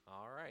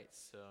right,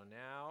 so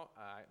now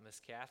Miss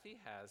Kathy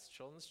has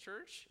Children's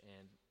Church,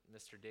 and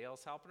Mr.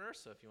 Dale's helping her.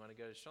 So if you want to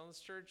go to Children's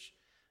Church,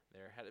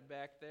 they're headed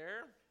back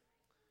there,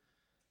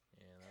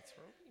 and that's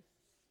where we'll be.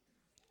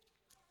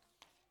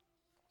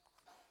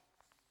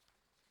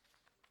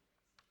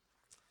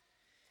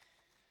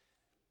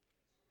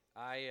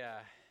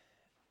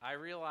 I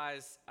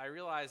realize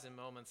in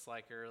moments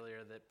like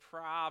earlier that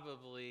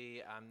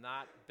probably I'm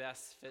not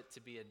best fit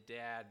to be a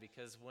dad,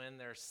 because when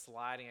they're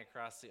sliding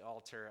across the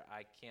altar,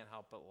 I can't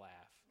help but laugh.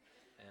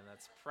 And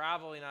that's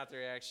probably not the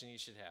reaction you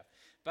should have.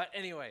 But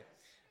anyway,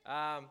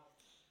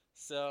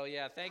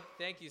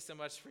 thank you so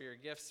much for your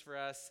gifts for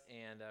us,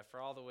 and for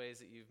all the ways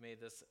that you've made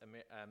this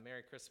a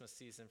Merry Christmas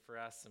season for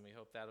us, and we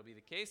hope that'll be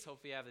the case.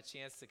 Hopefully you have the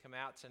chance to come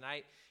out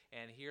tonight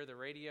and hear the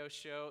radio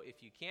show.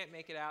 If you can't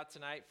make it out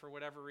tonight for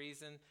whatever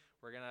reason,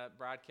 we're going to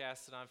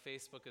broadcast it on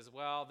Facebook as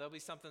well. There'll be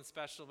something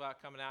special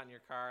about coming out in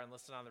your car and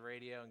listening on the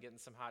radio and getting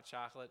some hot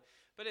chocolate.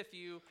 But if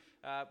you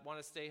want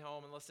to stay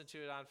home and listen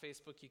to it on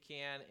Facebook, you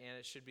can, and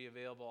it should be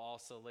available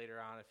also later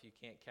on if you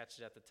can't catch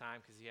it at the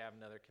time because you have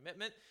another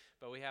commitment.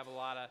 But we have a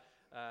lot of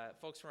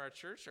folks from our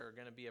church are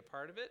going to be a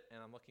part of it,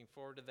 and I'm looking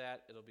forward to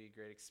that. It'll be a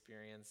great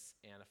experience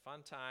and a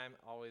fun time.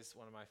 Always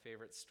one of my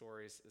favorite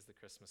stories is the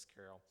Christmas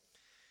Carol.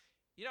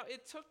 You know,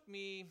 it took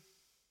me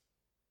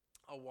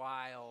a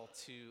while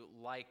to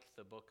like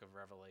the book of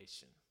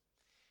Revelation.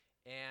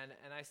 And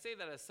I say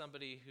that as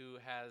somebody who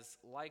has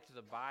liked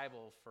the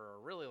Bible for a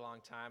really long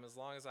time. As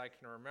long as I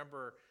can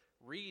remember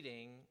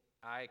reading,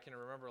 I can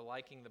remember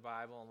liking the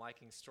Bible and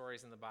liking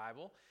stories in the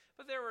Bible.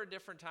 But there were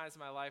different times in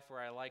my life where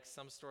I liked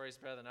some stories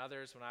better than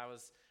others. When I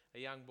was a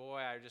young boy,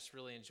 I just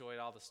really enjoyed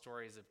all the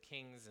stories of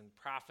kings and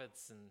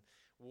prophets and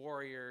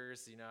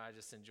warriors. You know, I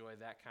just enjoyed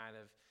that kind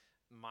of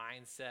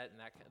mindset and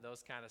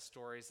those kind of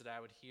stories that I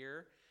would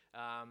hear.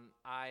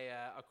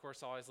 Of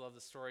course, always loved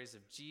the stories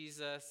of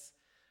Jesus.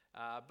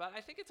 But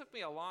I think it took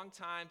me a long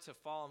time to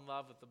fall in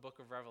love with the book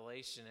of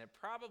Revelation. It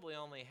probably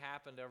only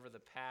happened over the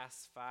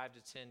past 5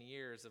 to 10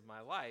 years of my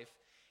life.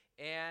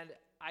 And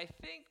I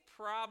think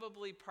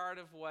probably part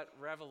of what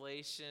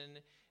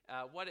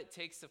it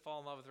takes to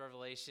fall in love with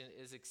Revelation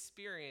is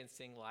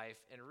experiencing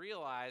life and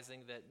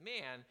realizing that,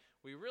 man,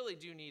 we really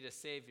do need a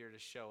Savior to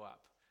show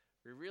up.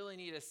 We really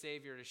need a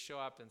Savior to show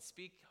up and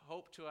speak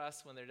hope to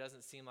us when there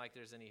doesn't seem like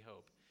there's any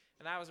hope.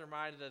 And I was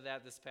reminded of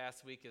that this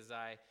past week as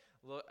I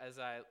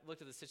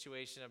looked at the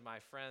situation of my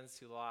friends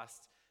who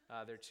lost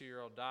their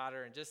 2-year-old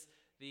daughter, and just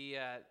the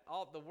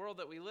world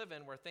that we live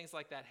in where things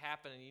like that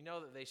happen, and you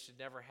know that they should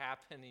never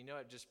happen. You know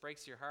it just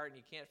breaks your heart, and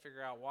you can't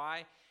figure out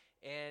why,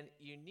 and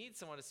you need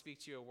someone to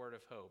speak to you a word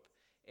of hope.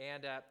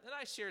 And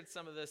I shared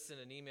some of this in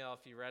an email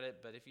if you read it,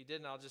 but if you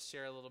didn't, I'll just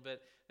share a little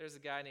bit. There's a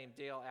guy named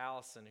Dale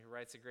Allison who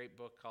writes a great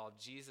book called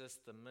Jesus,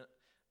 the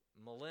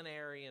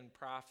Millenarian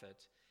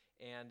Prophet.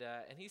 And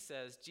he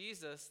says,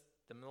 Jesus,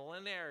 the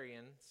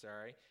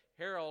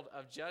herald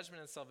of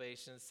judgment and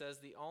salvation, says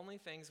the only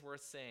things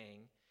worth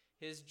saying.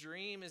 His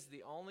dream is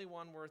the only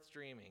one worth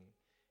dreaming.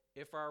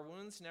 If our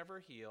wounds never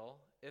heal,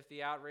 if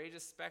the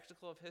outrageous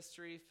spectacle of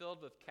history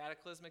filled with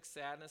cataclysmic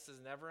sadness is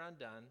never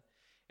undone,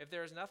 if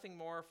there is nothing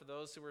more for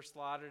those who were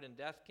slaughtered in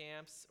death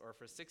camps or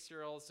for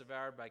 6-year-olds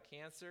devoured by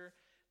cancer,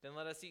 then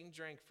let us eat and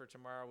drink, for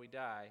tomorrow we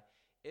die.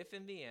 If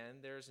in the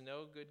end there is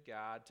no good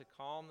God to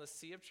calm the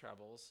sea of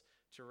troubles,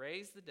 to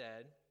raise the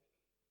dead,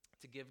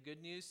 to give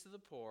good news to the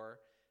poor,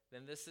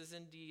 then this is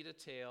indeed a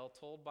tale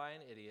told by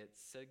an idiot,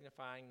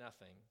 signifying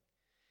nothing.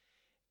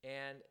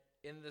 And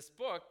in this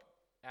book,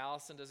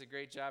 Allison does a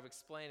great job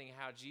explaining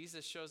how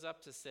Jesus shows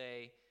up to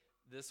say,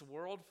 this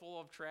world full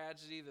of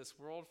tragedy, this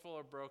world full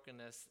of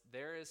brokenness,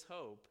 there is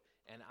hope,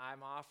 and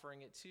I'm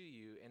offering it to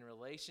you in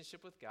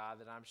relationship with God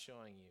that I'm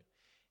showing you.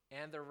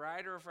 And the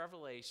writer of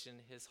Revelation,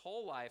 his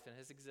whole life and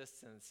his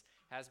existence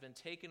has been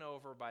taken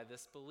over by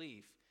this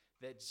belief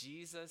that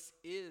Jesus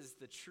is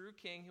the true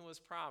king who was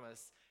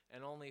promised,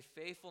 and only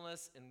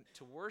faithfulness and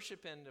to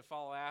worship him, to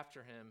follow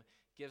after him,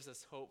 gives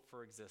us hope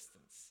for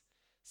existence.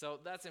 So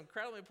that's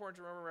incredibly important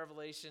to remember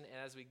Revelation,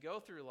 and as we go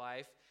through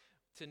life,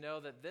 to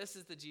know that this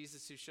is the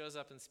Jesus who shows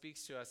up and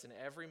speaks to us in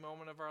every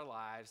moment of our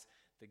lives,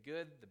 the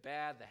good, the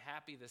bad, the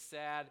happy, the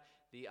sad,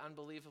 the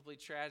unbelievably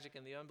tragic,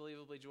 and the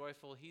unbelievably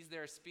joyful. He's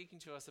there speaking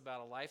to us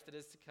about a life that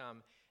is to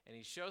come, and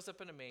he shows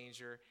up in a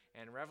manger,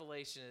 and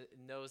Revelation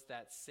knows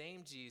that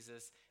same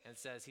Jesus and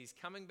says he's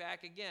coming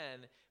back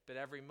again, but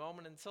every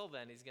moment until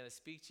then, he's going to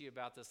speak to you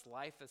about this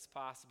life that's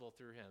possible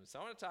through him. So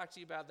I want to talk to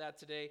you about that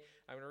today.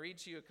 I'm going to read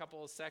to you a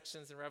couple of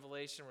sections in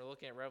Revelation. We're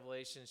looking at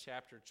Revelation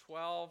chapter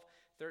 12,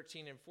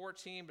 13, and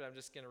 14, but I'm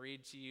just going to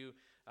read to you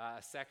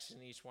a section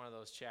in each one of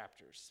those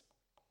chapters.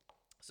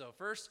 So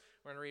first,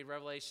 we're going to read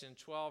Revelation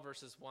 12,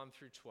 verses 1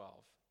 through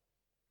 12.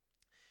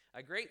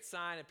 A great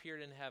sign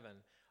appeared in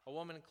heaven, a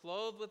woman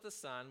clothed with the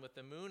sun, with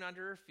the moon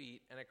under her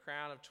feet, and a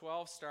crown of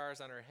 12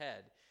 stars on her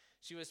head.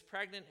 She was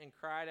pregnant and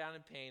cried out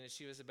in pain as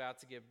she was about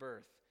to give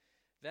birth.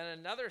 Then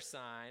another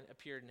sign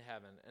appeared in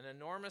heaven, an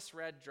enormous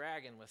red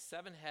dragon with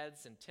 7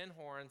 heads and 10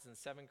 horns and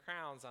 7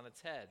 crowns on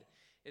its head.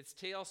 Its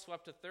tail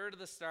swept a third of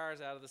the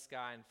stars out of the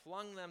sky and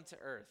flung them to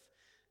earth.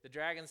 The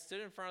dragon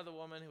stood in front of the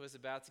woman who was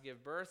about to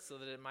give birth so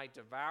that it might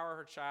devour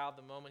her child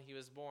the moment he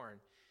was born.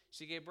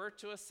 She gave birth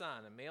to a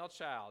son, a male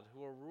child, who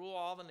will rule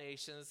all the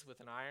nations with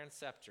an iron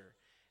scepter.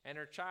 And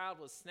her child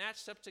was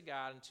snatched up to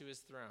God and to his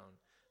throne.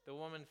 The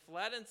woman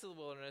fled into the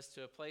wilderness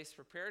to a place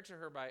prepared to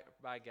her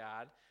by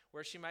God,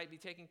 where she might be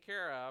taken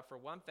care of for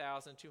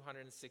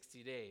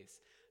 1,260 days.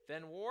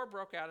 Then war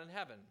broke out in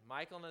heaven.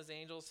 Michael and his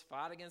angels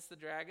fought against the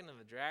dragon, and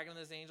the dragon and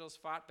his angels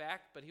fought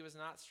back, but he was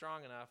not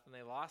strong enough, and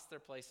they lost their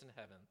place in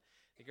heaven.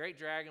 The great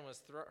dragon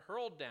was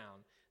hurled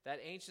down,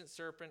 that ancient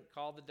serpent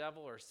called the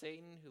devil or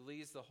Satan, who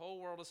leads the whole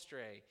world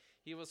astray.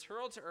 He was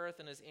hurled to earth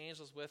and his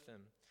angels with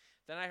him.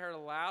 Then I heard a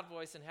loud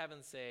voice in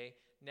heaven say,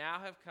 "Now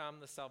have come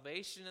the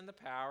salvation and the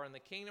power and the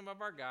kingdom of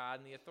our God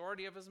and the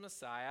authority of his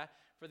Messiah,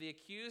 for the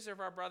accuser of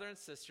our brother and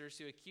sisters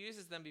who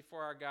accuses them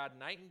before our God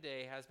night and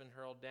day has been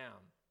hurled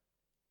down.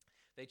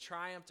 They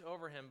triumphed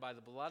over him by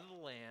the blood of the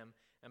Lamb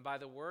and by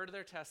the word of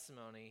their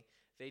testimony.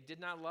 They did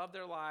not love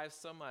their lives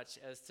so much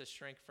as to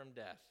shrink from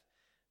death.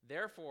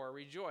 Therefore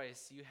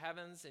rejoice, you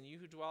heavens and you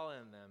who dwell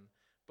in them.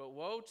 But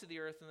woe to the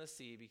earth and the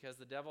sea, because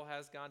the devil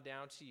has gone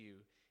down to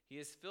you. He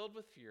is filled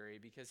with fury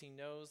because he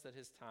knows that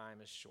his time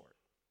is short."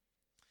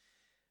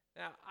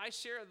 Now, I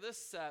share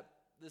this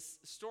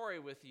story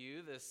with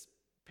you, this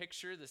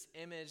picture, this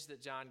image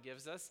that John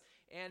gives us,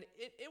 and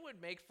it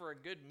would make for a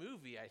good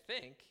movie, I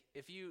think.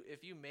 If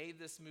you made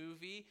this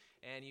movie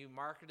and you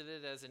marketed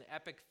it as an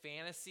epic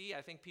fantasy,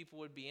 I think people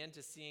would be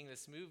into seeing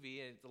this movie.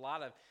 It's a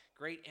lot of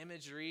great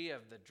imagery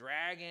of the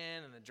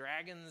dragon and the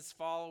dragon's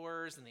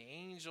followers and the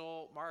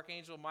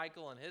Archangel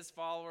Michael and his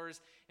followers,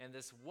 and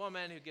this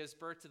woman who gives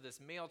birth to this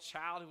male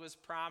child who was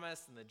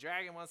promised, and the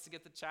dragon wants to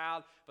get the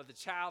child, but the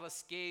child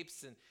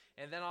escapes, and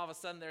then all of a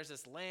sudden there's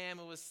this lamb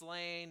who was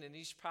slain, and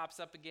he pops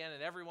up again,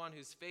 and everyone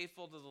who's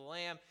faithful to the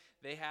lamb,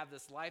 they have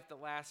this life that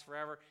lasts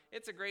forever.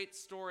 It's a great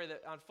story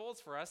that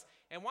unfolds for us.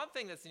 And one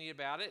thing that's neat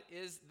about it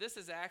is this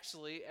is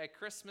actually a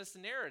Christmas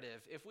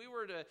narrative. If we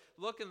were to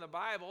look in the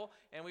Bible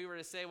and we were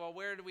to say, well,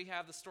 where do we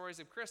have the stories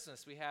of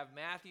Christmas? We have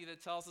Matthew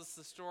that tells us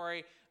the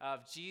story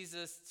of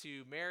Jesus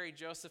to Mary,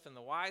 Joseph, and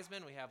the wise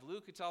men. We have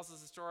Luke who tells us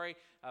the story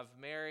of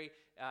Mary,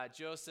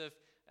 Joseph,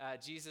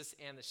 Jesus,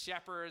 and the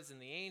shepherds and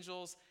the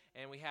angels.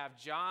 And we have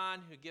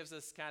John, who gives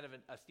us kind of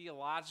a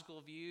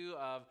theological view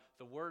of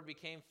the Word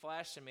became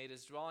flesh and made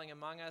his dwelling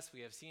among us.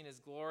 We have seen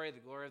his glory, the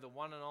glory of the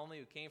one and only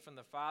who came from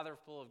the Father,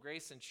 full of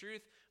grace and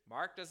truth.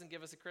 Mark doesn't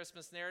give us a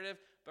Christmas narrative,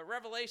 but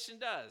Revelation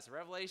does.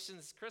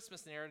 Revelation's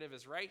Christmas narrative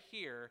is right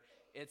here.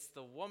 It's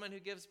the woman who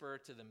gives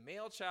birth to the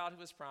male child who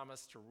was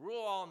promised to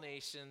rule all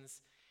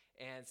nations.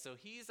 And so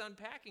he's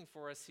unpacking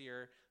for us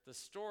here the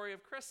story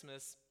of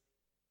Christmas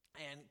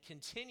and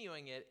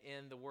continuing it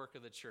in the work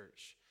of the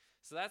church.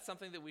 So that's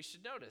something that we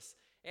should notice.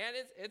 And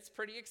it's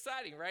pretty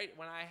exciting, right?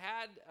 When I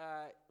had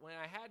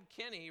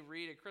Kenny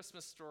read a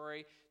Christmas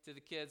story to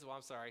the kids,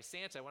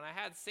 Santa. When I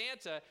had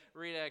Santa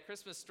read a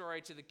Christmas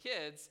story to the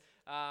kids,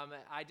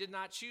 I did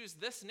not choose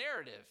this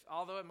narrative,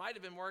 although it might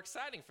have been more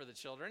exciting for the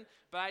children,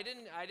 but I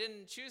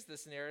didn't choose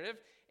this narrative.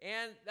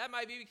 And that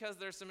might be because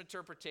there's some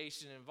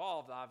interpretation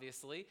involved,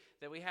 obviously,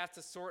 that we have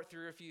to sort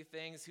through a few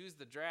things. Who's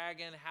the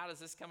dragon? How does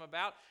this come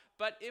about?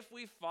 But if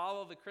we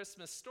follow the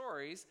Christmas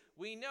stories,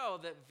 we know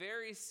that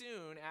very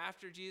soon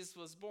after Jesus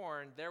was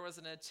born, there was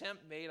an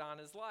attempt made on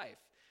his life.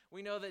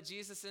 We know that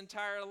Jesus'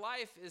 entire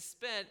life is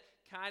spent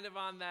kind of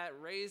on that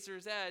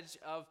razor's edge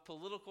of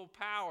political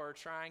power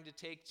trying to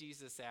take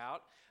Jesus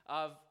out,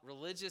 of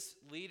religious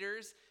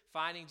leaders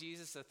finding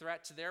Jesus a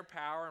threat to their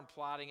power and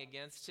plotting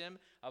against him,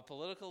 of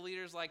political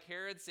leaders like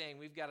Herod saying,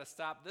 we've got to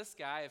stop this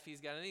guy if he's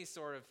got any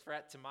sort of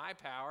threat to my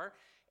power.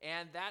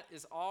 And that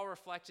is all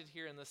reflected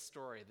here in this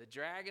story. The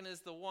dragon is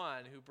the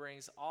one who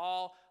brings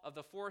all of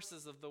the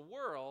forces of the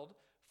world,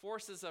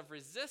 forces of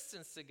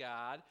resistance to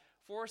God,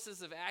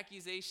 forces of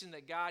accusation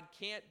that God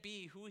can't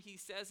be who he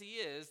says he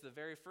is. The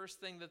very first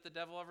thing that the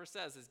devil ever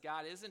says is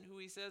God isn't who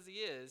he says he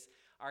is,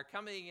 are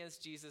coming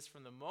against Jesus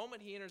from the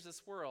moment he enters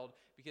this world,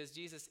 because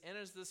Jesus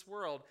enters this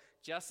world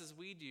just as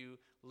we do,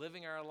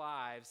 living our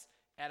lives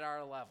at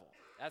our level.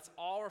 That's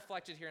all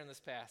reflected here in this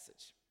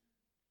passage.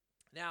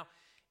 Now,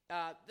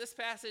 this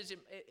passage,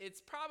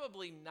 it's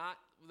probably not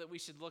that we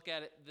should look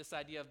at this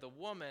idea of the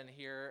woman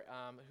here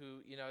who,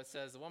 it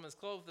says, the woman's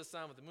clothed with the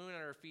sun with the moon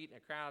on her feet and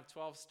a crown of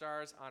 12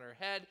 stars on her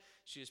head.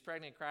 She was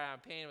pregnant, cried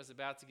out in pain, was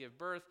about to give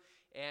birth.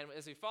 And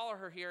as we follow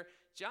her here,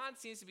 John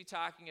seems to be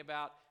talking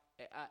about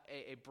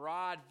a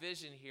broad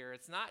vision here.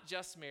 It's not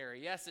just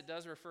Mary. Yes, it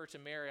does refer to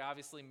Mary.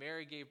 Obviously,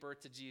 Mary gave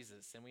birth to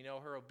Jesus. And we know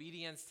her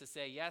obedience to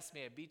say, yes,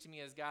 may it be to me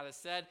as God has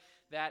said,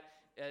 that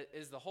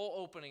is the whole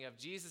opening of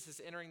Jesus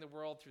is entering the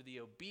world through the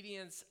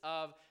obedience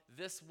of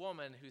this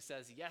woman who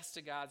says yes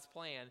to God's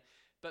plan.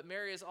 But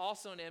Mary is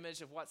also an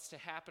image of what's to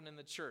happen in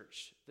the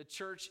church. The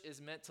church is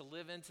meant to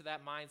live into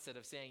that mindset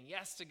of saying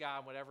yes to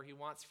God, whatever he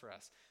wants for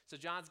us. So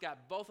John's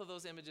got both of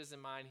those images in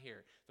mind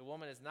here. The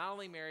woman is not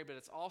only Mary, but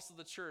it's also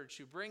the church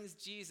who brings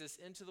Jesus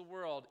into the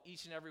world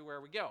each and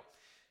everywhere we go.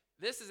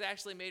 This is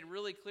actually made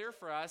really clear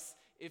for us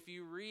if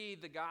you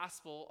read the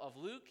Gospel of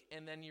Luke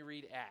and then you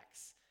read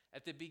Acts.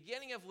 At the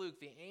beginning of Luke,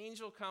 the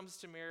angel comes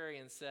to Mary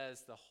and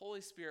says, the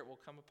Holy Spirit will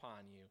come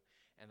upon you,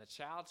 and the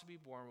child to be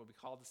born will be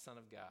called the Son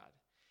of God.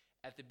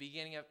 At the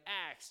beginning of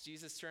Acts,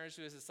 Jesus turns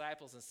to his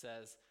disciples and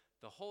says,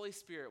 the Holy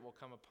Spirit will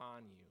come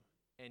upon you,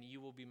 and you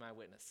will be my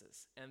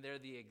witnesses. And they're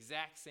the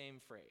exact same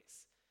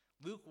phrase.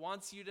 Luke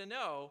wants you to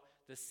know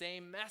the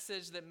same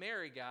message that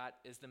Mary got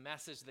is the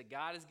message that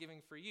God is giving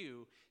for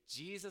you.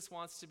 Jesus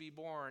wants to be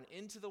born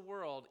into the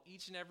world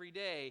each and every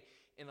day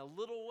in a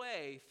little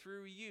way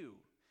through you.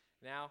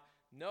 Now,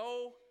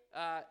 know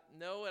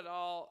at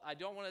all, I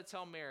don't want to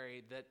tell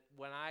Mary that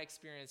when I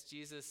experienced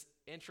Jesus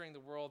entering the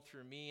world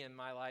through me in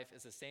my life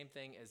is the same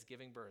thing as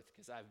giving birth,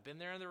 because I've been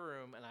there in the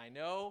room, and I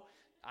know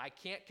I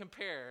can't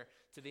compare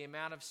to the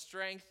amount of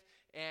strength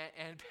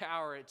and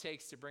power it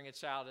takes to bring a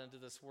child into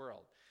this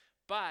world.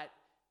 But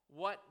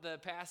what the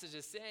passage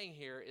is saying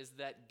here is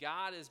that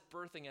God is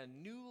birthing a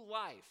new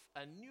life,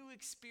 a new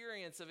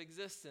experience of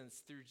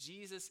existence through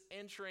Jesus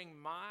entering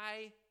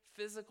my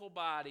physical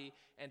body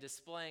and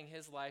displaying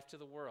his life to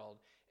the world.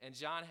 And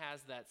John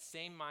has that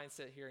same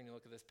mindset here, and you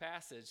look at this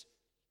passage,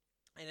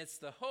 and it's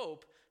the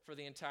hope for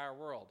the entire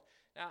world.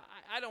 Now,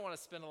 I don't want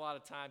to spend a lot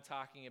of time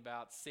talking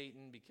about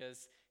Satan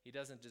because he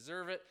doesn't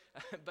deserve it,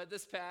 but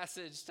this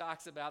passage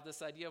talks about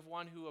this idea of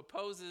one who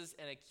opposes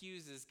and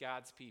accuses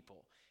God's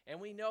people. And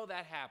we know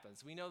that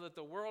happens. We know that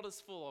the world is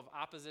full of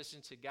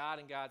opposition to God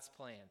and God's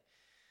plan.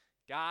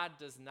 God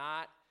does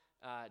not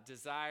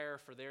desire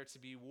for there to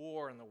be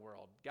war in the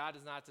world. God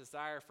does not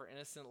desire for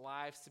innocent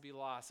lives to be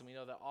lost. And we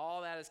know that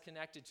all that is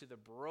connected to the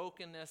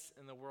brokenness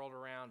in the world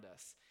around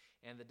us.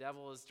 And the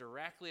devil is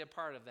directly a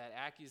part of that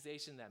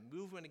accusation, that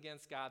movement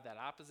against God, that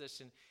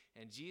opposition,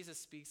 and Jesus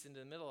speaks into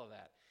the middle of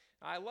that.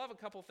 Now, I love a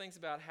couple things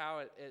about how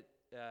it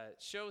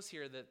shows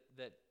here that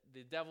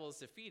the devil is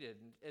defeated.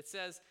 It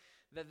says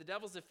that the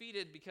devil's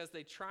defeated because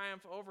they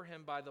triumph over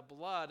him by the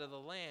blood of the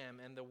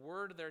Lamb and the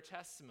word of their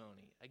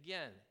testimony.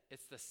 Again,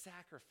 it's the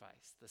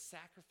sacrifice, the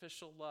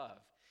sacrificial love.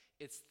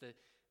 It's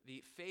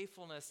the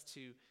faithfulness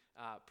to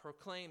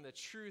proclaim the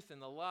truth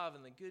and the love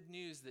and the good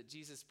news that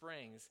Jesus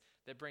brings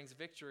that brings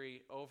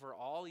victory over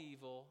all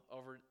evil,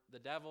 over the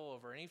devil,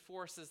 over any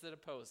forces that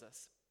oppose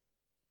us.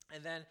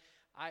 And then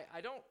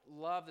I don't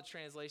love the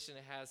translation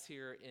it has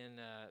here in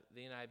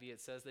the NIV.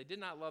 It says, they did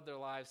not love their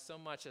lives so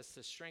much as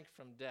to shrink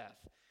from death.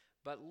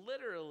 But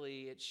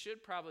literally, it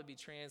should probably be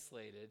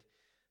translated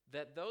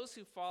that those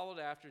who followed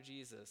after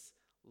Jesus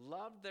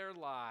loved their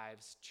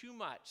lives too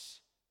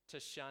much to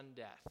shun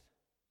death.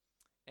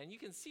 And you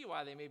can see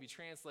why they may be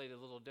translated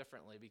a little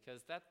differently,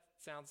 because that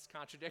sounds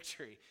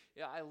contradictory.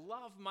 Yeah, I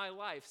love my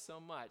life so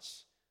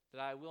much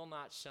that I will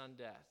not shun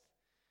death.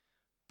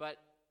 But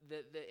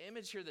the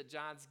image here that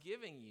John's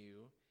giving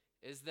you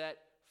is that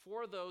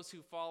for those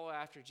who follow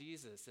after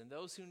Jesus and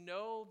those who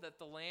know that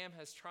the Lamb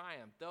has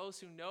triumphed, those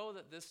who know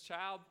that this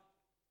child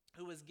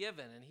who was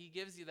given, and he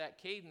gives you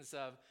that cadence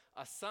of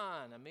a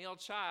son, a male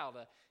child,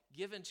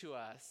 given to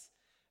us,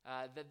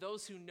 that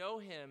those who know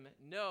him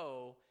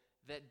know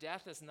that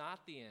death is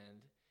not the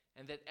end,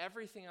 and that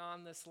everything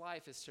on this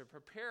life is to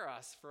prepare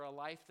us for a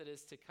life that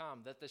is to come,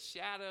 that the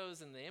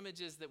shadows and the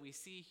images that we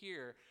see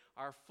here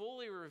are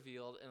fully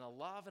revealed in a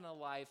love and a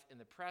life in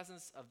the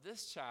presence of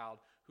this child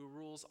who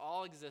rules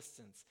all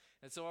existence.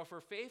 And so if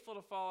we're faithful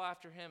to follow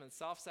after him in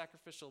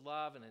self-sacrificial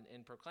love and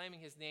in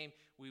proclaiming his name,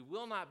 we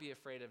will not be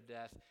afraid of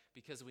death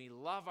because we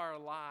love our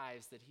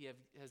lives that he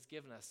has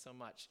given us so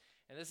much.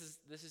 And this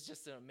is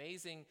just an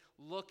amazing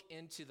look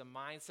into the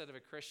mindset of a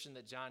Christian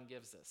that John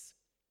gives us.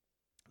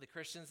 The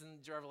Christians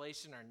in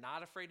Revelation are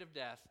not afraid of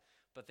death,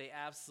 but they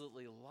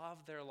absolutely love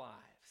their lives.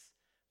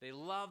 They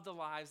love the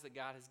lives that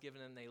God has given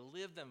them. They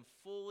live them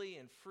fully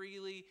and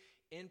freely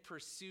in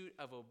pursuit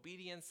of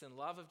obedience and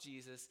love of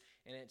Jesus,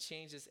 and it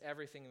changes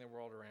everything in the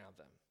world around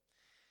them.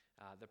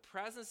 The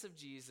presence of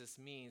Jesus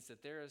means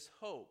that there is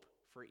hope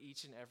for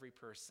each and every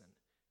person.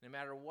 No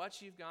matter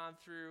what you've gone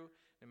through,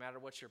 no matter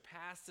what your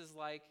past is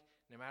like,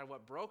 no matter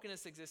what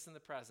brokenness exists in the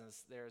present,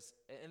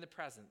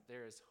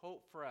 there is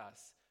hope for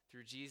us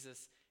through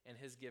Jesus and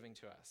his giving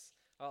to us.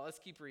 Well, let's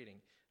keep reading.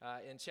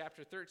 In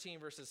chapter 13,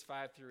 verses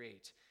 5 through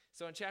 8.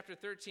 So in chapter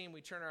 13,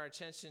 we turn our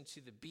attention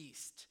to the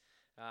beast.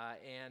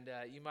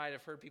 You might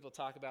have heard people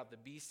talk about the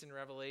beast in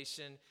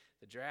Revelation.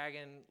 The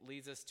dragon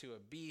leads us to a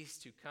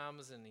beast who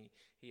comes and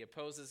he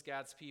opposes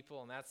God's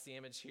people, and that's the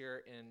image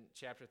here in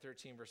chapter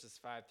 13, verses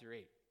 5 through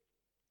 8.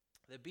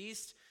 The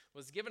beast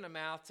was given a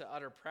mouth to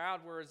utter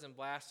proud words and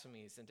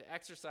blasphemies and to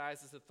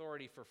exercise his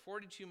authority for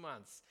 42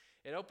 months.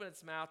 It opened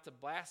its mouth to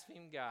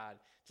blaspheme God,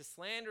 to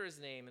slander his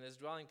name and his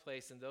dwelling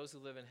place and those who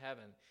live in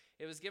heaven.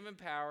 It was given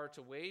power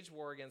to wage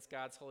war against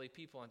God's holy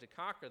people and to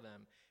conquer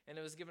them. And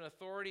it was given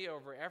authority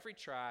over every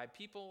tribe,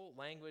 people,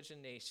 language,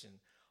 and nation.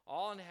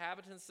 All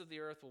inhabitants of the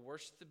earth will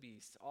worship the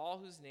beast, all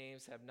whose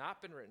names have not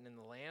been written in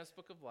the Lamb's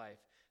book of life,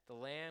 the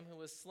Lamb who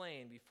was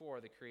slain before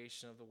the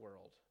creation of the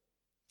world.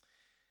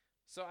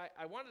 So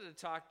I wanted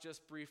to talk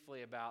just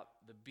briefly about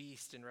the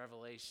beast in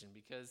Revelation,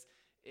 because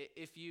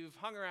if you've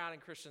hung around in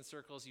Christian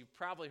circles, you've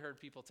probably heard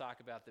people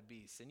talk about the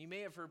beast. And you may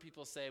have heard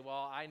people say,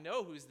 well, I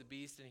know who's the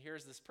beast, and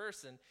here's this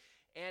person.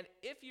 And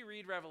if you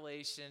read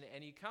Revelation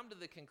and you come to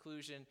the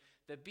conclusion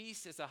the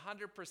beast is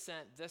 100%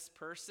 this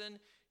person,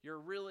 you're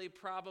really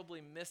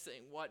probably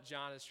missing what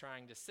John is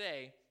trying to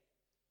say,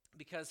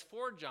 because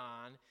for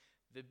John,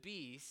 the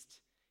beast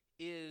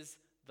is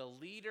the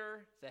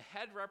leader, the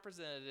head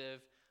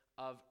representative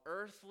of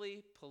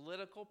earthly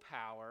political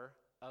power,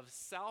 of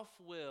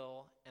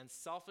self-will and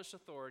selfish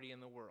authority in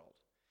the world.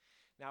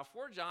 Now,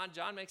 for John,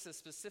 John makes a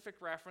specific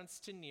reference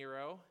to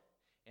Nero.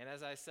 And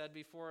as I said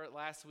before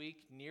last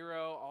week,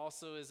 Nero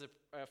also is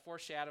a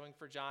foreshadowing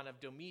for John of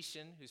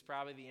Domitian, who's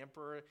probably the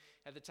emperor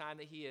at the time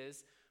that he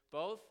is.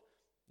 Both,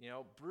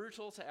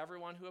 brutal to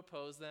everyone who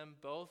opposed them,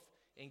 both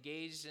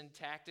engaged in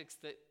tactics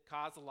that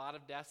caused a lot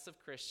of deaths of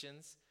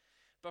Christians.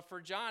 But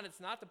for John,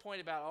 it's not the point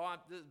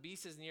about, the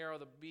beast is Nero,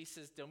 the beast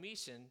is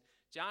Domitian.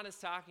 John is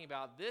talking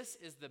about this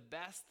is the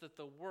best that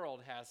the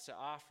world has to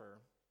offer,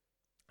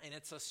 and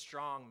it's a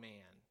strong man.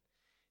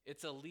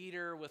 It's a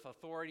leader with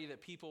authority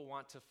that people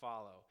want to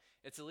follow.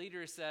 It's a leader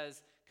who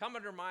says, come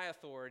under my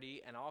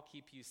authority and I'll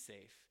keep you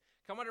safe.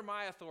 Come under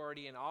my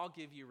authority and I'll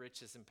give you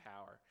riches and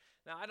power.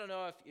 Now, I don't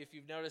know if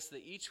you've noticed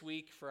that each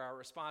week for our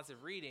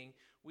responsive reading,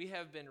 we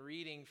have been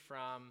reading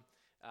from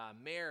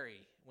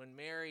Mary. When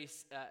Mary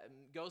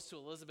goes to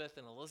Elizabeth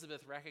and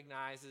Elizabeth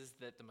recognizes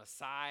that the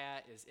Messiah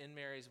is in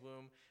Mary's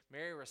womb,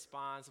 Mary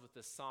responds with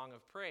this song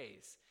of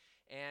praise.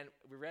 And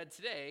we read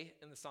today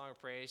in the Song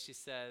of Praise, she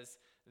says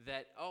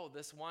that,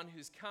 this one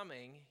who's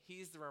coming,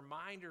 he's the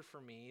reminder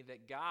for me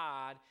that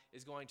God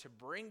is going to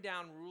bring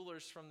down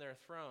rulers from their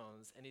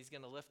thrones and he's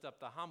going to lift up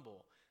the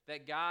humble,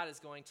 that God is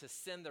going to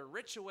send the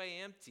rich away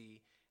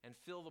empty and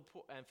fill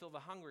the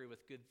hungry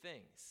with good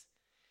things.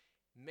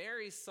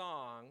 Mary's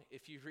song,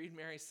 if you read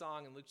Mary's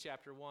song in Luke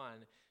chapter 1,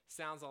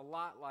 sounds a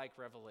lot like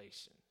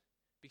Revelation,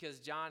 because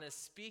John is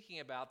speaking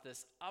about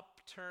this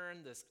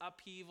upturn, this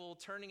upheaval,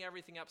 turning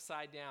everything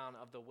upside down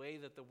of the way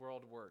that the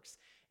world works.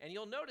 And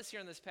you'll notice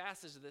here in this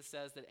passage that it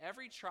says that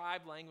every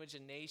tribe, language,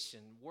 and nation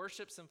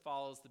worships and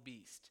follows the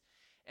beast.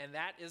 And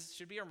that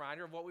should be a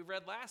reminder of what we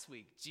read last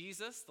week.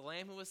 Jesus, the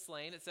Lamb who was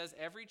slain, it says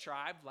every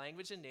tribe,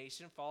 language, and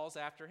nation follows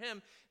after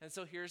him. And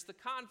so here's the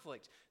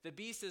conflict. The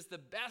beast is the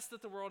best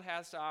that the world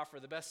has to offer,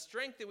 the best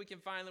strength that we can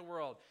find in the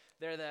world.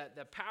 They're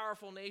the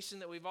powerful nation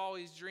that we've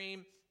always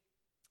dreamed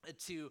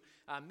to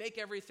make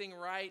everything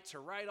right, to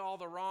right all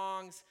the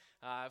wrongs.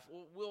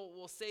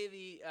 We'll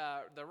say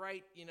the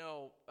right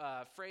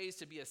phrase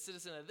to be a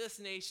citizen of this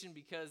nation,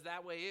 because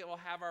that way it will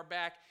have our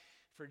back.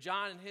 For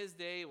John in his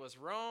day, it was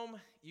Rome.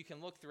 You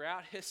can look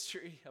throughout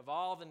history of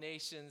all the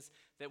nations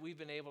that we've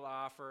been able to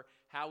offer,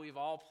 how we've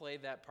all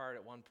played that part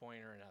at one point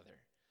or another.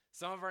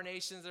 Some of our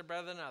nations are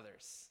better than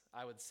others,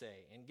 I would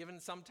say. And given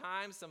some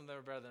time, some of them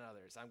are better than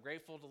others. I'm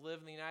grateful to live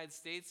in the United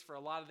States for a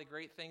lot of the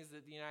great things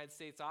that the United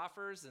States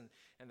offers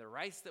and the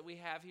rights that we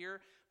have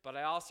here. But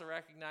I also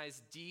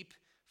recognize deep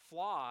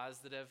flaws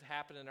that have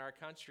happened in our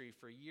country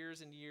for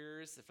years and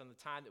years from the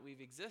time that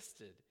we've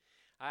existed.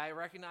 I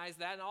recognize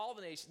that in all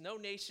the nations. No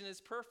nation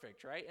is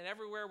perfect, right? And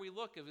everywhere we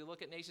look, if we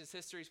look at nations'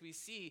 histories, we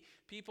see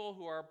people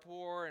who are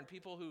poor and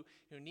people who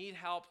need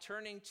help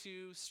turning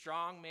to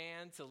strong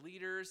man, to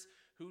leaders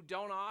who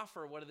don't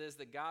offer what it is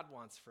that God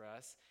wants for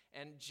us.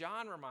 And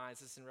John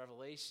reminds us in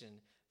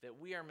Revelation that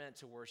we are meant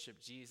to worship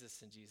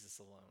Jesus and Jesus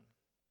alone.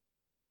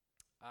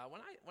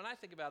 When I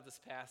think about this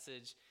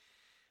passage,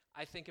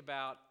 I think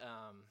about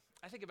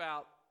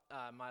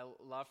my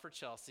love for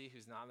Chelsea,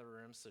 who's not in the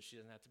room, so she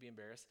doesn't have to be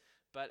embarrassed.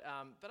 But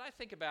I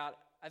think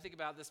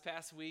about this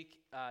past week,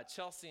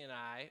 Chelsea and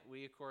I,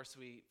 we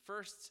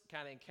first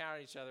kind of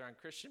encountered each other on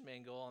Christian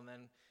Mingle, and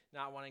then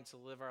not wanting to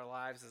live our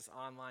lives as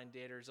online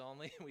daters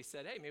only, we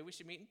said, hey, maybe we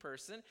should meet in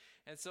person.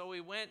 And so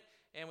we went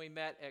and we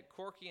met at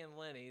Corky and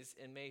Lenny's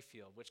in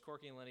Mayfield, which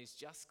Corky and Lenny's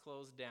just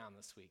closed down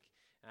this week.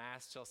 And I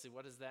asked Chelsea,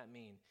 what does that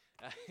mean?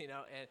 I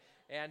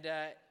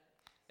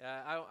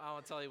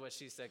won't tell you what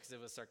she said because it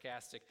was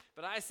sarcastic.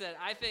 But I said,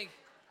 I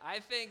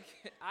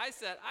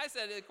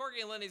said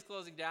Corky and Lenny's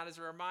closing down is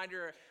a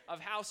reminder of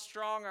how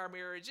strong our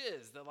marriage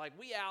is, that like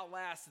we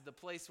outlasted the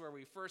place where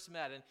we first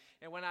met.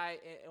 And when I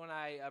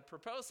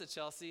proposed to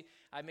Chelsea,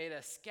 I made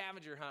a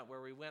scavenger hunt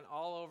where we went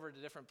all over to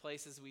different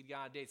places we'd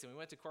gone on dates. And we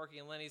went to Corky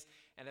and Lenny's,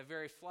 and a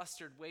very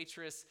flustered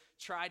waitress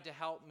tried to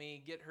help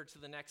me get her to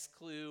the next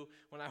clue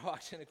when I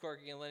walked into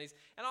Corky and Lenny's.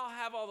 And I'll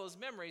have all those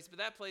memories, but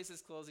that place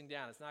is closing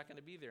down. It's not going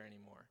to be there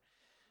anymore.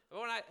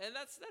 And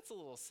that's a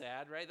little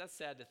sad, right? That's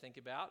sad to think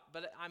about.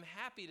 But I'm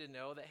happy to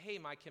know that, hey,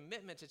 my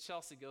commitment to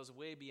Chelsea goes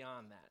way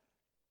beyond that.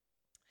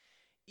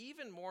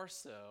 Even more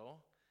so,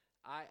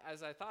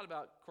 as I thought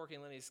about Corky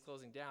and Lenny's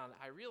closing down,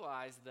 I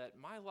realized that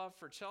my love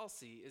for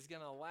Chelsea is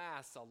going to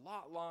last a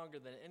lot longer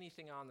than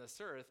anything on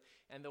this earth.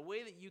 And the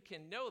way that you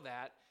can know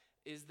that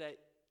is that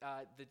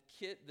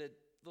the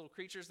little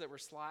creatures that were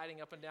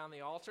sliding up and down the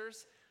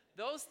altars,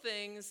 those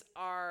things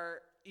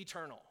are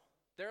eternal.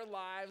 Their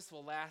lives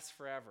will last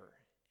forever.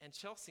 And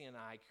Chelsea and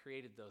I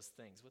created those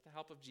things with the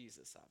help of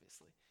Jesus,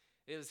 obviously.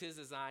 It was his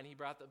design. He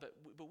brought them,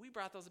 but we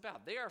brought those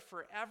about. They are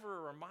forever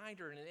a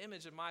reminder and an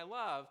image of my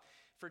love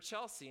for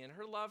Chelsea and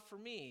her love for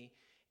me.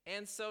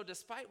 And so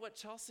despite what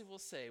Chelsea will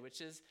say,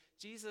 which is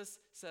Jesus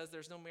says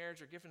there's no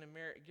marriage or giving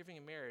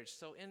a marriage,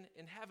 so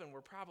in heaven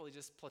we're probably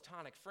just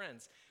platonic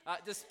friends.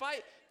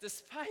 Despite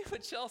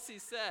what Chelsea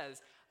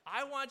says,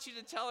 I want you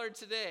to tell her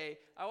today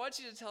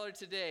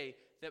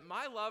that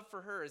my love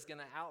for her is going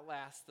to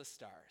outlast the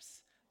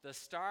stars. The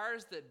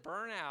stars that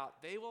burn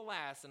out, they will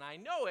last. And I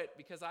know it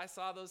because I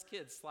saw those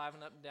kids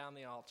slaving up and down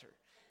the altar.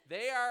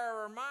 They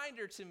are a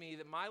reminder to me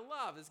that my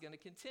love is going to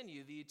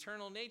continue. The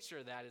eternal nature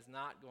of that is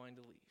not going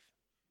to leave.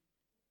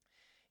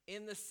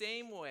 In the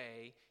same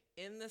way,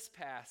 in this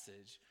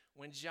passage,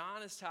 when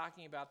John is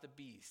talking about the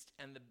beast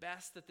and the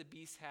best that the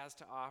beast has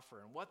to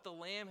offer and what the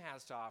lamb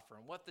has to offer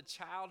and what the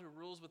child who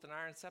rules with an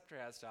iron scepter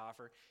has to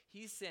offer,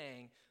 he's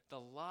saying the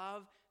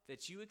love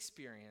that you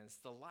experience,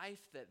 the life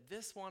that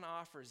this one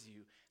offers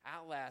you,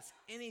 outlasts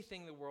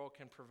anything the world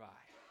can provide.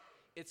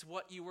 It's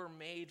what you were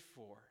made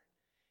for.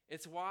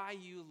 It's why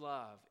you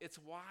love. It's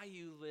why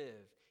you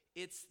live.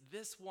 It's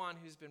this one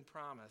who's been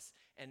promised,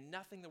 and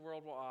nothing the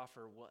world will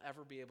offer will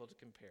ever be able to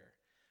compare.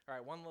 All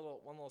right, one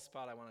little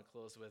spot I want to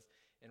close with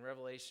in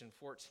Revelation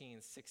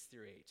 14, 6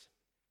 through 8.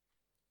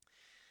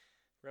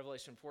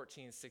 Revelation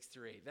 14, 6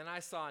 through 8. Then I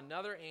saw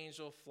another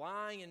angel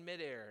flying in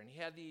midair, and he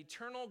had the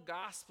eternal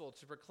gospel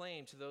to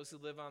proclaim to those who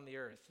live on the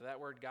earth. That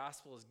word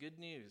gospel is good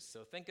news.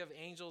 So think of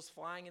angels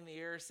flying in the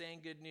air saying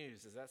good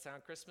news. Does that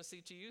sound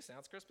Christmassy to you?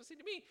 Sounds Christmassy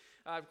to me.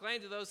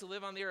 Proclaim to those who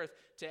live on the earth,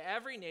 to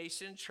every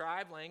nation,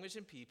 tribe, language,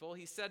 and people.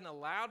 He said in a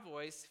loud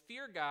voice,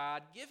 fear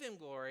God, give him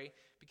glory,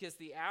 because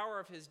the hour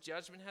of his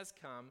judgment has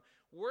come.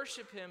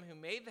 Worship him who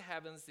made the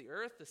heavens, the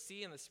earth, the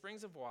sea, and the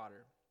springs of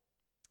water.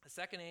 The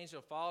second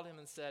angel followed him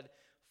and said,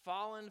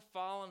 fallen,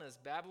 fallen is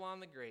Babylon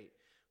the Great,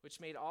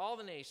 which made all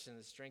the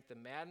nations drink the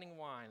maddening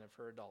wine of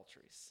her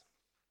adulteries.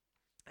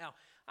 Now,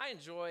 I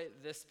enjoy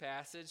this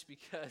passage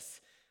because,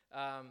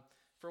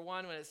 for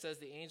one, when it says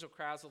the angel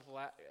cries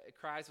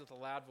with a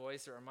loud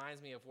voice, it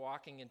reminds me of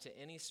walking into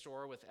any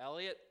store with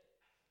Elliot,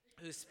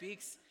 who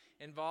speaks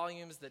in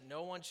volumes that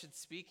no one should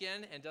speak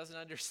in and doesn't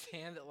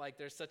understand that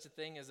there's such a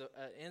thing as an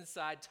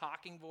inside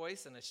talking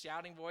voice and a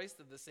shouting voice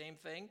of the same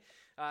thing.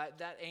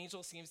 That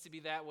angel seems to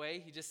be that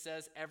way. He just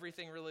says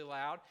everything really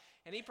loud.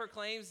 And he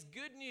proclaims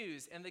good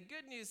news. And the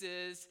good news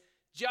is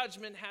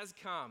judgment has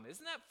come.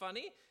 Isn't that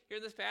funny? Here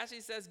in this passage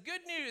he says,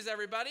 good news,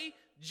 everybody,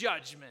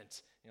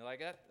 judgment. You're like,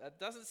 that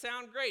doesn't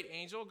sound great,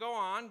 angel. Go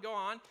on.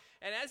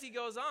 And as he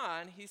goes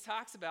on, he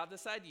talks about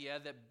this idea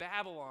that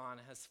Babylon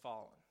has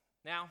fallen.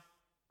 Now,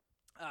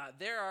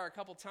 there are a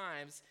couple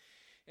times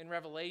in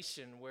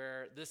Revelation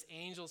where this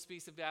angel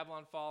speaks of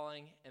Babylon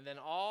falling, and then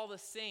all the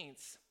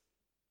saints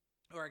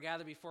who are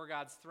gathered before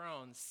God's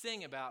throne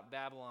sing about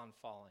Babylon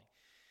falling.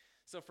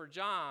 So for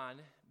John,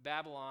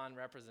 Babylon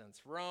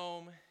represents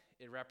Rome.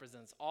 It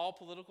represents all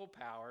political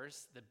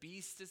powers. The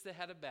beast is the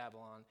head of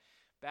Babylon.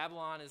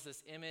 Babylon is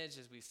this image,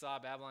 as we saw,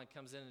 Babylon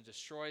comes in and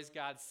destroys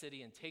God's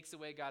city and takes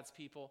away God's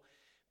people.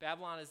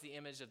 Babylon is the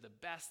image of the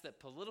best that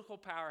political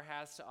power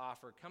has to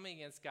offer coming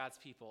against God's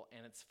people,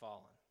 and it's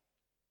fallen.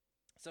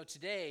 So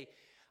today,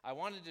 I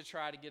wanted to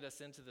try to get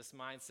us into this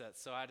mindset.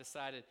 So I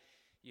decided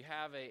you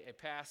have a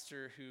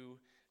pastor who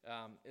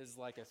is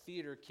like a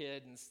theater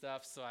kid and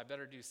stuff, so I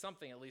better do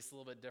something at least a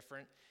little bit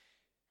different.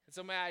 And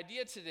so my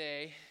idea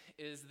today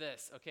is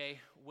this,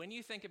 okay? When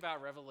you think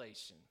about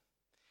Revelation,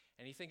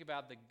 and you think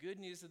about the good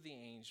news of the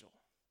angel,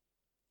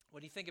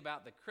 when you think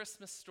about the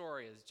Christmas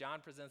story as John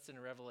presents in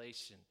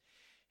Revelation,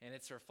 and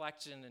its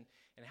reflection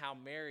and how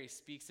Mary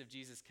speaks of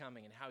Jesus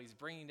coming and how he's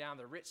bringing down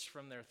the rich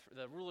from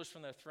the rulers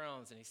from their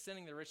thrones and he's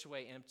sending the rich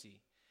away empty.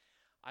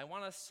 I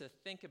want us to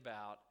think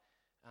about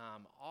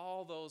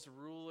all those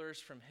rulers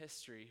from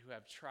history who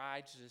have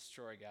tried to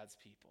destroy God's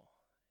people.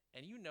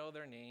 And you know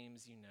their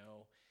names, you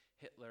know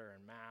Hitler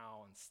and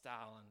Mao and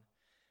Stalin.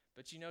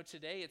 But you know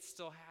today it's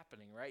still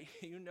happening, right?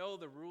 You know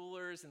the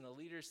rulers and the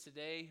leaders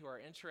today who are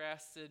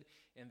interested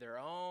in their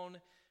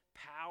own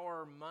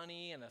power,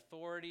 money, and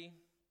authority.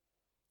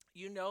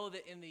 You know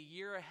that in the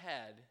year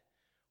ahead,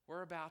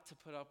 we're about to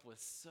put up with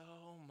so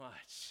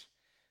much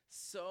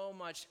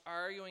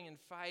arguing and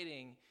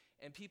fighting,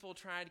 and people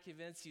trying to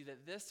convince you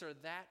that this or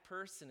that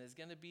person is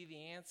going to be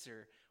the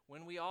answer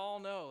when we all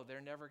know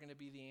they're never going to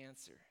be the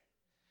answer.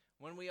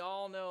 When we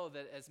all know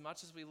that as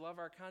much as we love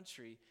our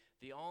country,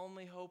 the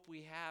only hope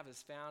we have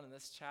is found in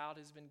this child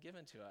who's been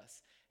given to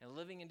us and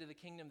living into the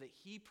kingdom that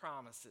he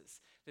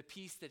promises, the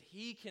peace that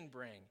he can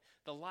bring,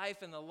 the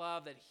life and the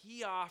love that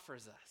he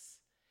offers us.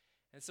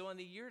 And so in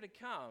the year to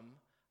come,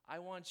 I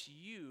want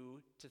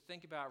you to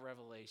think about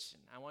Revelation.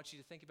 I want you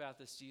to think about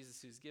this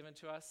Jesus who's given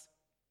to us.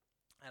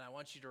 And I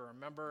want you to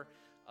remember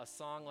a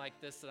song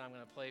like this that I'm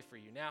going to play for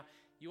you. Now,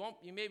 you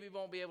maybe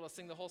won't be able to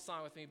sing the whole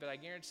song with me, but I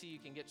guarantee you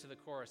can get to the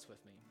chorus with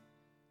me.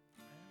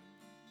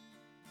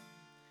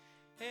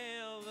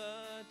 Hail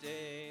the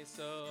day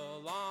so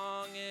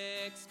long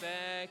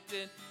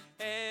expected.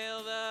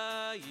 Hail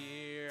the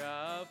year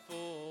of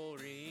full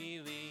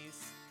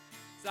release.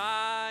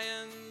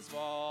 Zion's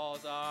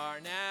walls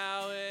are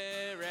now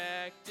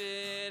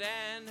erected,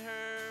 and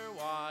her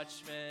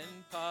watchmen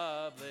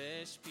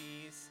publish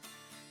peace.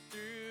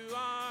 Through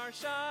our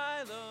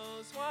are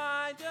Shiloh's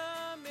wide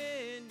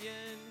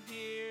dominion.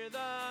 Hear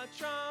the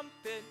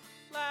trumpet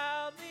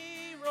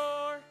loudly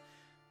roar.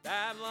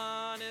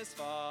 Babylon is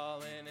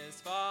fallen, is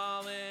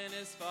fallen,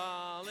 is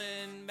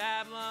fallen.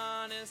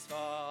 Babylon is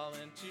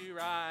fallen to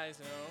rise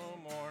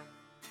no more.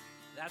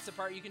 That's the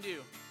part you can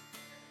do.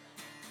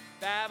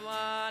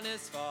 Babylon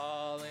is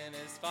fallen,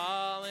 is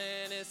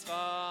fallen, is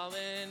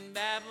fallen.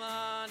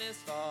 Babylon is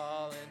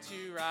fallen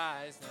to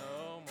rise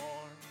no more.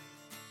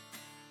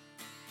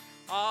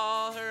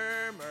 All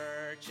her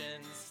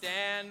merchants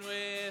stand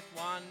with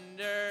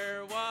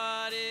wonder.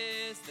 What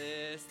is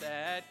this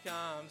that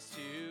comes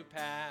to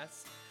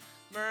pass?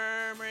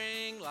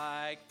 Murmuring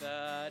like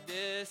the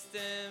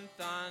distant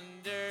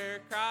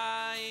thunder,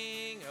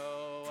 crying,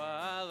 oh,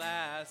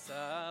 alas,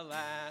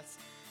 alas.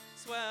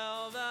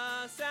 Swell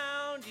the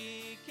sound,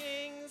 ye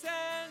kings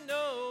and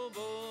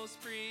nobles,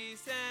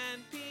 priests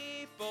and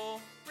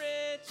people,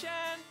 rich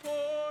and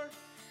poor.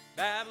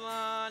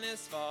 Babylon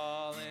is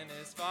fallen,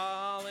 is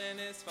fallen,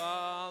 is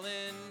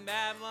fallen.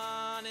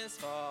 Babylon is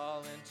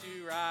fallen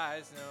to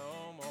rise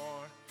no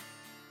more.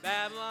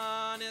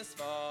 Babylon is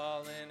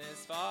fallen,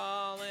 is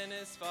fallen,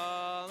 is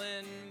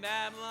fallen.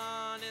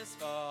 Babylon is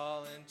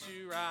fallen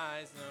to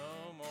rise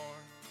no more.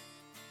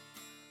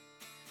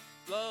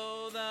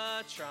 Blow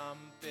the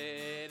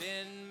trumpet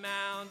in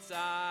Mount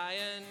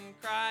Zion,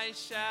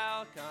 Christ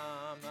shall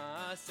come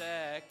a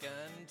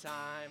second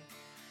time,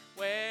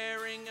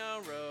 wearing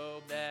a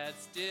robe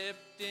that's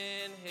dipped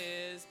in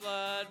his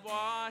blood,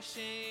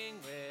 washing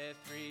with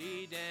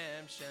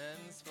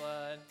redemption's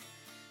flood.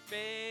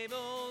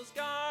 Babel's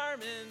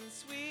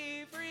garments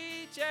we've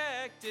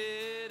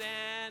rejected,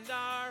 and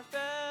our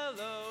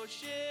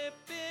fellowship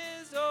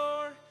is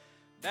o'er.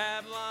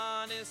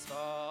 Babylon is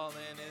fallen,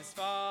 is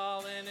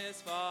fallen,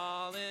 is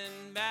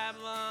fallen.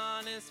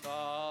 Babylon is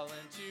fallen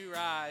to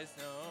rise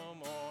no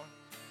more.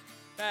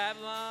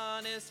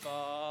 Babylon is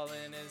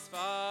fallen, is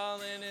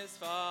fallen, is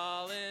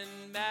fallen.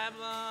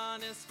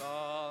 Babylon is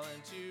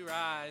fallen to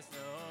rise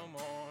no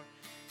more.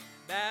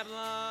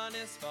 Babylon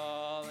is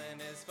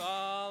fallen, is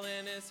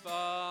fallen, is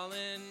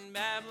fallen.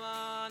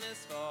 Babylon is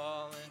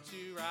fallen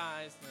to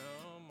rise no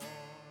more.